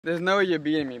There's no way you're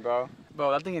beating me, bro.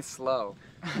 Bro, that thing is slow.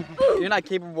 You're not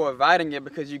capable of riding it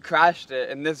because you crashed it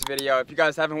in this video. If you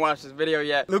guys haven't watched this video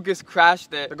yet, Lucas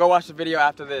crashed it. So go watch the video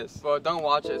after this. Bro, don't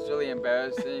watch it. It's really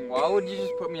embarrassing. Why would you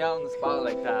just put me out on the spot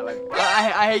like that? Like,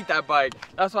 I hate that bike.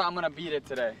 That's why I'm gonna beat it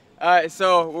today. Alright,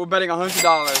 so we're betting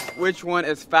 $100. Which one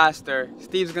is faster?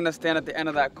 Steve's gonna stand at the end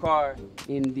of that car.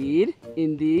 Indeed,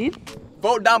 indeed.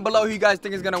 Vote down below who you guys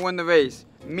think is gonna win the race.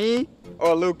 Me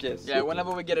or Lucas? Yeah,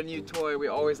 whenever we get a new toy, we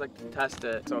always like to test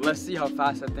it. So let's see how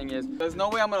fast that thing is. There's no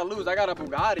way I'm gonna lose. I got a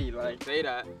Bugatti, like, say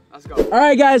that. Let's go. All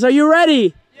right, guys, are you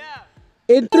ready? Yeah.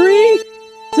 In 3,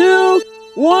 2,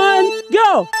 1,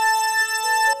 go.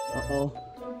 Uh-oh.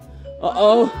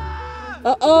 Uh-oh.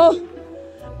 Uh-oh.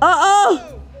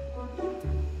 Uh-oh.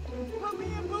 Put me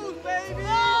in boost, baby.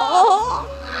 Oh.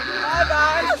 Bye,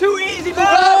 guys. Too easy, bro.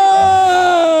 Oh.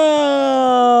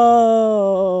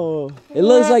 It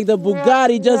looks like the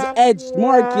Bugatti just edged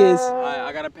Marcus. Alright,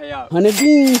 I gotta pay up. 100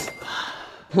 beans.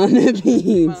 100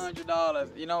 beans.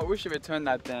 $100. You know, we should return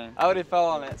that thing. I already fell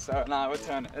on it, so nah,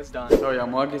 return it. It's done. So yeah,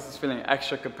 Marcus is feeling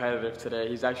extra competitive today.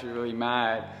 He's actually really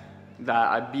mad that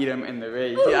I beat him in the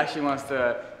race. He actually wants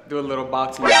to do a little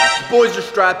boxing match. Boys are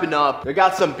strapping up. They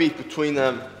got some beef between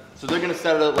them, so they're gonna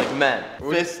settle it like men.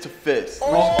 Fist to fist.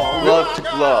 Glove to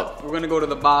glove. We're gonna go to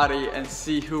the body and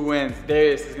see who wins.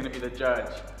 Darius is gonna be the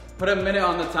judge. Put a minute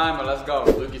on the timer, let's go.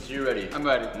 Lucas, you ready? I'm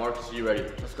ready. Marcus, you ready?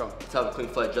 Let's go. Let's have a clean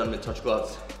flight, gentlemen. Touch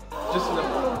gloves. Just a little.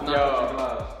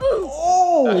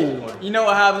 Oh! You know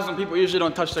what happens when people usually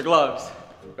don't touch their gloves?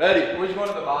 Ready? We're just going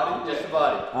to the body? Just the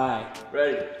body. All right.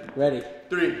 Ready? Ready.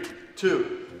 3,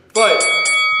 2, fight!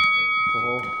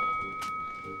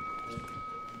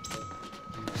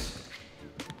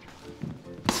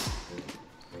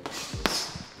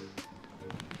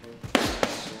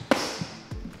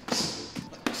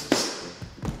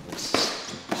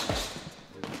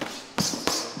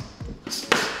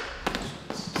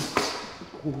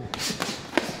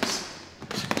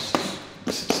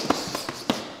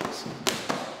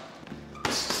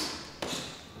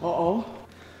 Uh-oh.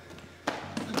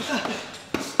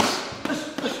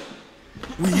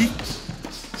 Weak.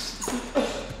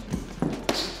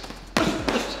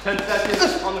 10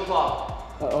 seconds on the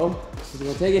clock. Uh-oh. He's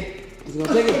gonna take it. He's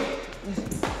gonna take it.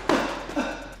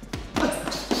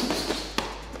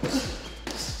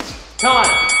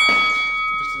 Time!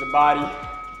 Just to the body.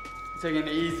 Taking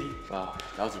it easy. Wow,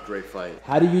 that was a great fight.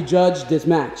 How do you judge this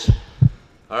match?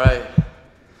 All right,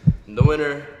 the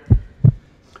winner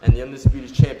and the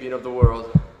undisputed champion of the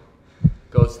world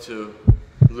goes to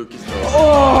Lucas.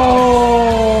 Oh!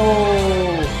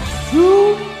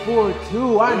 2 for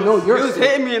 2. I know you're. He was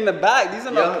hitting me in the back. These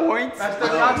are no points. That's the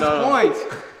points.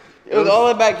 It was all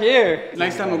the way back here.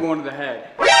 Next time we're going to the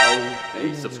head.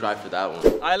 Hey, subscribe for that one.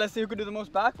 All right, let's see who can do the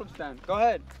most backflips then. Go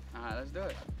ahead. All right, let's do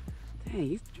it. Dang,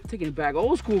 you're taking it back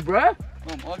old school, bruh.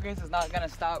 Boom, Marcus is not gonna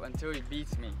stop until he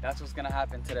beats me. That's what's gonna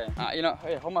happen today. You know,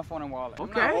 hey, hold my phone and wallet.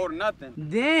 Okay. I'm not holding nothing.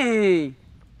 Dang.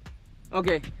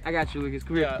 Okay, I got you, Lucas.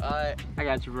 Come here. Yeah, all right. I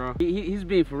got you, bro. He's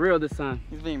being for real this time.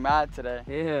 He's being mad today.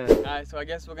 Yeah. All right, so I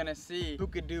guess we're gonna see who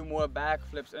could do more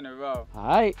backflips in a row. All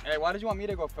right. Hey, why did you want me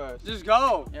to go first? Just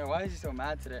go. Yeah, why is he so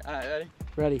mad today? All right, ready?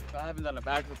 Ready. I haven't done a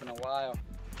backflip in a while.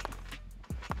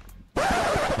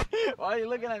 Why are you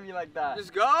looking at me like that?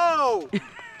 Just go.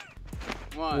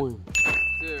 1,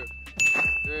 2,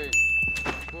 3,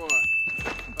 4,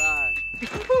 5.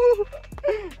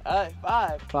 All right,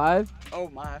 5. 5. Oh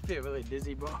my, I feel really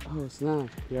dizzy, bro. Oh, snap.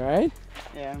 You all right?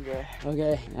 Yeah, I'm good.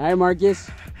 Okay. All right, Marcus.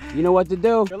 You know what to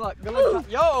do. Good luck. Good luck.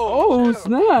 Yo. Oh,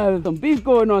 snap. Some beef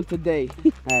going on today.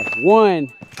 All right. 1,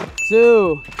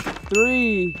 2,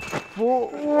 3, 4.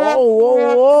 Whoa,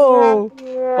 whoa,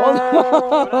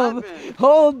 whoa.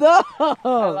 Hold up. I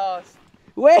lost.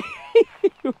 Wait.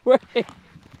 Wait.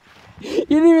 You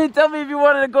didn't even tell me if you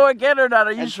wanted to go again or not.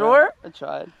 Are you sure? I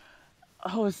tried.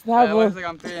 Oh, snap. Yeah, it looks like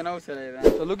I'm 3-0 today then.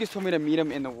 So Lucas told me to meet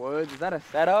him in the woods. Is that a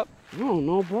setup? I don't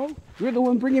know, bro. You're the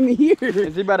one bringing me here.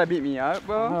 Is he about to beat me up,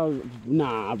 bro?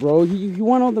 Nah, bro. He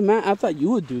won all the match. I thought you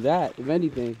would do that, if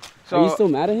anything. So, are you still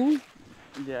mad at him?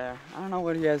 Yeah, I don't know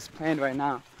what he has planned right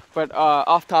now. But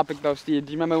off topic though, Steve,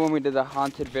 do you remember when we did the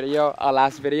haunted video, our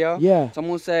last video? Yeah.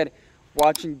 Someone said,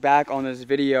 watching back on this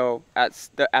video at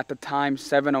the time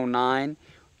 7:09,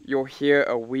 you'll hear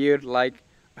a weird a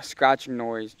scratching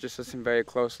noise. Just listen very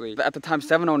closely. At the time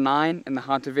 7:09 in the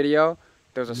haunted video,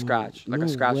 there was a scratch, a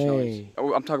scratch noise.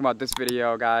 Oh, I'm talking about this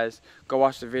video, guys. Go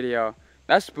watch the video.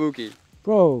 That's spooky.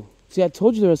 Bro, see, I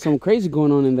told you there was something crazy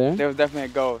going on in there. There was definitely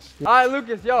a ghost. All right,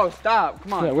 Lucas, yo, stop.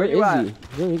 Come on. Yeah, where is he?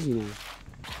 Where is he now?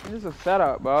 This is a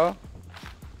setup, bro.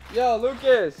 Yo,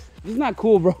 Lucas. This is not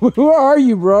cool, bro. Where are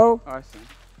you, bro? Oh, I see.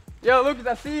 Yo, Lucas,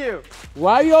 I see you.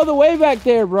 Why are you all the way back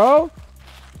there, bro?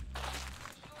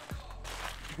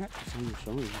 Okay.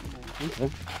 What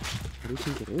do you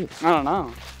think it is? I don't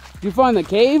know. Did you find the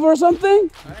cave or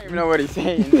something? I don't even know what he's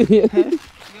saying. You guys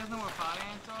know what fire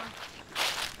ants are?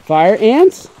 Fire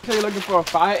ants? So you're looking for a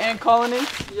fire ant colony?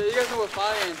 Yeah, you guys know what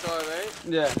fire ants are, right?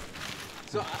 Yeah.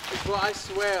 So, bro, I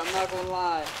swear, I'm not gonna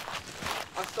lie.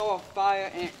 I saw a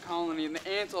fire ant colony, and the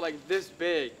ants are like this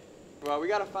big. Bro, we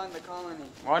gotta find the colony.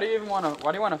 Why do you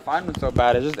wanna find them so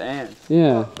bad? It's just ants.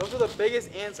 Yeah. Bro, those are the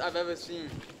biggest ants I've ever seen.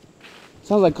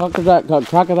 Sounds like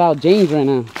Crocodile James right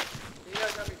now. Can you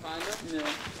guys help me find them?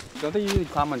 Yeah. Don't they usually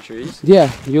climb on trees?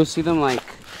 Yeah, you'll see them like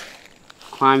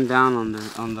climb down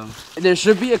on them. There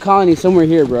should be a colony somewhere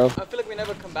here, bro. I feel like we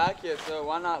never come back here, so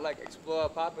why not like explore our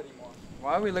property more?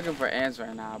 Why are we looking for ants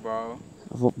right now, bro?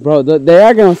 Bro, they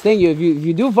are gonna sting you. If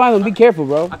you do find them, be careful,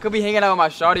 bro. I could be hanging out with my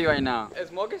shorty right now. Is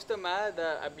Morgan still mad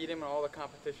that I beat him in all the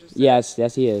competitions? Yes,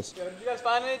 he is. Yo, did you guys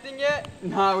find anything yet?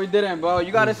 Nah, we didn't, bro.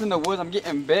 You got us in the woods. I'm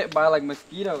getting bit by like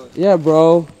mosquitoes. Yeah,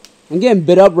 bro. I'm getting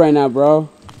bit up right now, bro.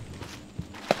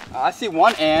 I see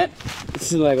one ant.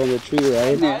 This is like on the tree,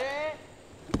 right? Yeah.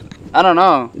 I don't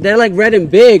know. They're like red and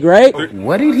big, right?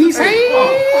 What did he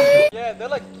say? Yeah, they're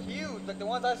like huge. Like the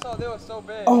ones I saw, they were so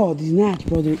big. Oh, these gnats,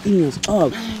 bro. They're eating us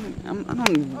up. I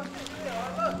don't.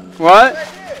 What? Right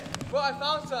here. Bro, I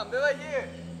found some. They're right here.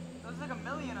 There's like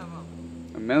 1,000,000 of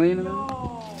them. 1,000,000 of them?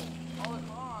 All the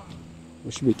farm.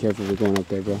 We should be careful if we're going up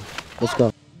there, bro. Let's go.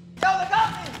 Yo, they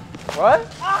got me. What?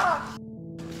 Ah!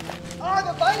 Ah,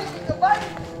 they're biting me. They're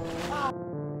biting me. Ah.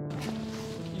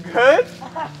 You good?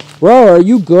 Bro, are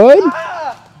you good?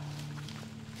 Ah!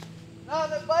 No,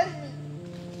 they're biting me.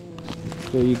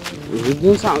 Yo, you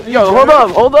doing something? Yo, hold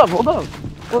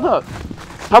up.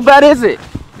 How bad is it?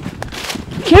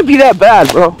 It can't be that bad,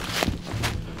 bro.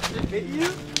 They bit you?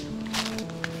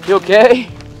 You okay?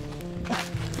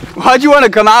 Why'd you want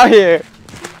to come out here?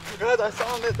 Because I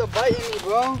saw them. They're biting me,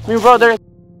 bro. Here, bro, they're...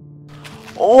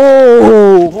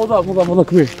 Oh, hold up.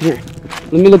 Come here.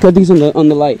 Let me look at these on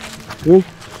the light. Come here.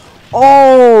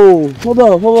 Oh, hold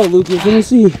up, Lucas. Let me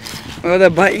see. Oh, they're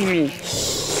biting me.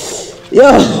 Yo,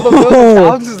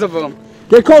 Thousands of them.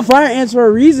 they're called fire ants for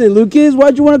a reason, Lucas.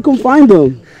 Why'd you want to come find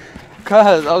them?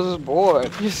 Cause I was just bored.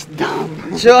 You're just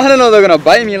dumb. Chill, I don't know they're gonna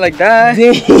bite me like that.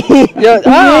 Yo,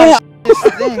 Yeah. you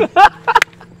stink.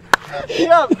 You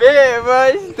got bit, bro.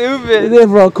 You stupid. Yeah,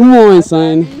 bro, come on,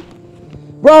 son.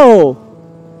 Bro,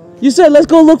 you said let's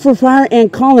go look for fire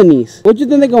ant colonies. What you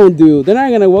think they're gonna do? They're not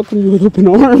gonna welcome you with open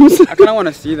arms. I kinda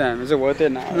wanna see them. Is it worth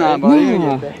it? Nah, bro. You're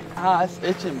gonna get bit. Ah, it's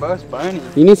itching, bro. It's burning.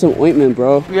 You need some ointment,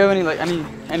 bro. Do we have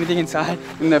anything inside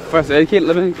in the first aid kit?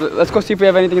 Let's go see if we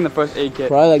have anything in the first aid kit.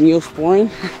 Probably like Neosporin.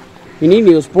 You need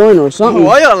Neosporin or something.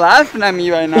 Why you laughing at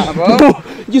me right now, bro?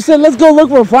 You said let's go look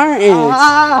for fire ants.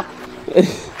 Ah!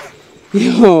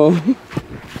 Yo,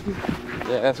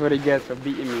 Yeah, that's what he gets for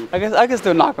beating me. I guess I can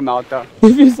still knock him out though.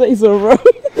 if you say so, bro.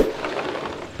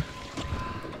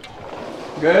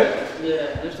 Good?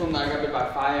 Yeah, I just told him I got bit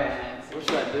by fire ants. What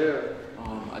should I do?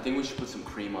 I think we should put some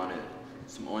cream on it.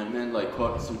 Some ointment, like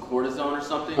some cortisone or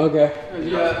something. Okay.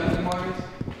 Yeah, any more?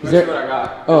 Is there- That's what I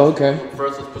got. Oh, okay.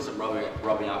 First, let's put some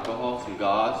rubbing alcohol, some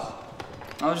gauze.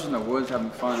 I was just in the woods having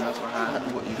fun. That's what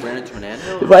happened. What, you ran into an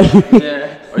anthill?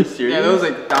 Yeah. Are you serious? Yeah, there was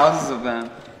like thousands of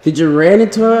them. Did you ran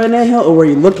into an anthill or were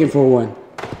you looking for one?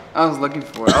 I was looking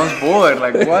for it. I was bored.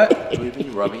 Like what? Do we have any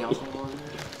rubbing alcohol in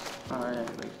there?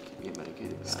 Alright. Like, get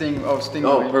medicated. Sting. Oh, sting.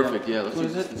 Oh, relief, perfect. Yeah, let's What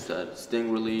use is this it? instead.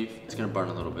 Sting relief. It's gonna burn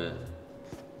a little bit.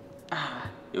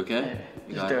 You okay?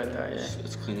 You Just got do it though, yeah.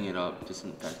 It's cleaning it up,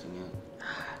 disinfecting it.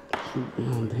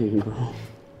 Oh, dang, bro.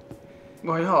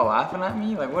 Boy, y'all laughing at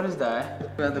me? Like, what is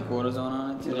that? We had the cortisone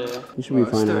on it too. Yeah. You should be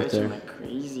fine Still out itching there. like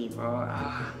crazy, bro.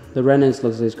 Ah. The redness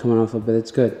looks like it's coming off a bit. It's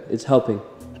good. It's helping.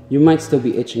 You might still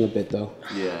be itching a bit though.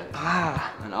 Yeah.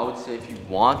 Ah. And I would say if you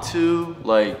want to,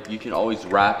 like, you can always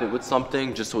wrap it with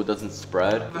something just so it doesn't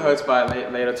spread. If it hurts by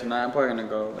later tonight, I'm probably gonna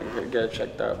go like, get it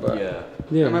checked out. But Yeah.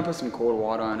 Yeah. I might put some cold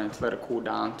water on it to let it cool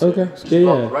down too. Okay. So- Yeah,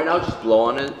 Well, yeah. right now, just blow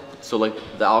on it. So, like,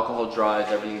 the alcohol dries,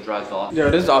 everything dries off. Yo,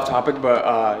 this is off topic,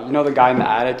 but you know the guy in the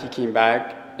attic, he came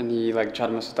back and he like tried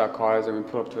to mess with our cars and we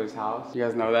pulled up to his house. You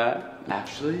guys know that?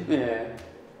 Actually? Yeah.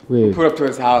 We Wait. pulled up to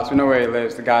his house. We know where he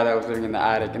lives, the guy that was living in the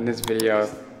attic in this video.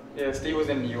 Yeah, Steve was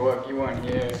in New York, you weren't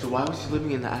here. So why was he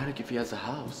living in the attic if he has a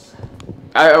house?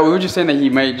 We were just saying that he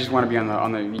might just want to be on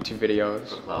the YouTube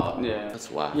videos. Wow. Yeah.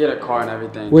 That's whack. He had a car and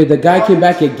everything. Wait, the guy came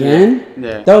back again?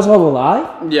 Yeah. That was all a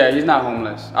lie? Yeah, he's not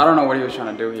homeless. I don't know what he was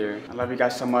trying to do here. I love you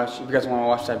guys so much. If you guys want to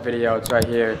watch that video, it's right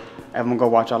here. Everyone go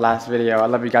watch our last video. I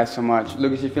love you guys so much.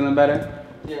 Lucas, you feeling better?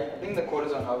 Yeah, I think the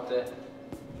cortisone helped it.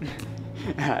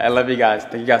 I love you guys.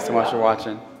 Thank you guys so much for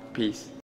watching. Peace.